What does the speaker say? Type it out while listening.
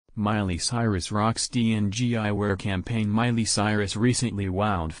Miley Cyrus rocks D&G Eyewear campaign. Miley Cyrus recently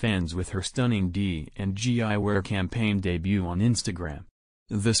wowed fans with her stunning D&G Eyewear campaign debut on Instagram.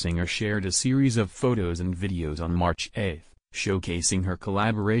 The singer shared a series of photos and videos on March 8, showcasing her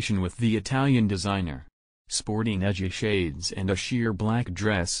collaboration with the Italian designer. Sporting edgy shades and a sheer black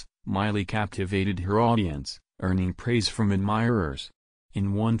dress, Miley captivated her audience, earning praise from admirers.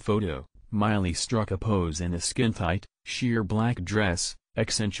 In one photo, Miley struck a pose in a skin-tight, sheer black dress,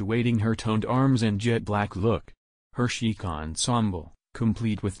 accentuating her toned arms and jet black look. Her chic ensemble,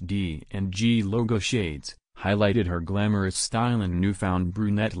 complete with D&G logo shades, highlighted her glamorous style and newfound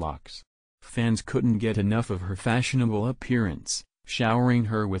brunette locks. Fans couldn't get enough of her fashionable appearance, showering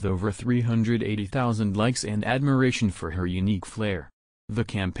her with over 380,000 likes and admiration for her unique flair. The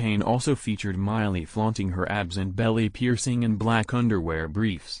campaign also featured Miley flaunting her abs and belly piercing in black underwear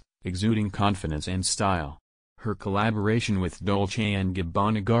briefs, exuding confidence and style. Her collaboration with Dolce &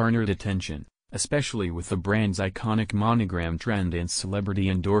 Gabbana garnered attention, especially with the brand's iconic monogram trend and celebrity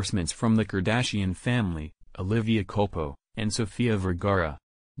endorsements from the Kardashian family, Olivia Culpo, and Sofia Vergara.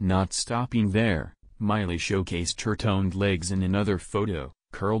 Not stopping there, Miley showcased her toned legs in another photo,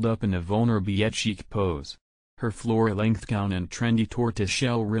 curled up in a vulnerable yet chic pose. Her floor-length gown and trendy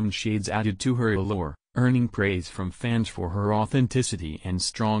tortoiseshell-rimmed shades added to her allure, earning praise from fans for her authenticity and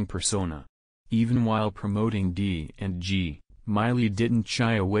strong persona. Even while promoting D&G, Miley didn't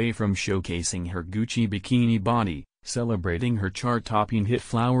shy away from showcasing her Gucci bikini body, celebrating her chart-topping hit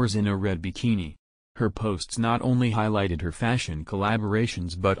Flowers in a Red bikini. Her posts not only highlighted her fashion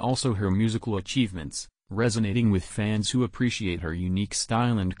collaborations but also her musical achievements, resonating with fans who appreciate her unique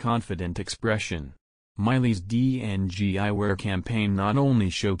style and confident expression. Miley's D&G Eyewear campaign not only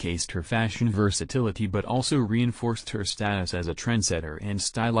showcased her fashion versatility but also reinforced her status as a trendsetter and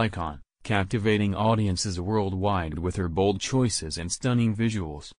style icon, captivating audiences worldwide with her bold choices and stunning visuals.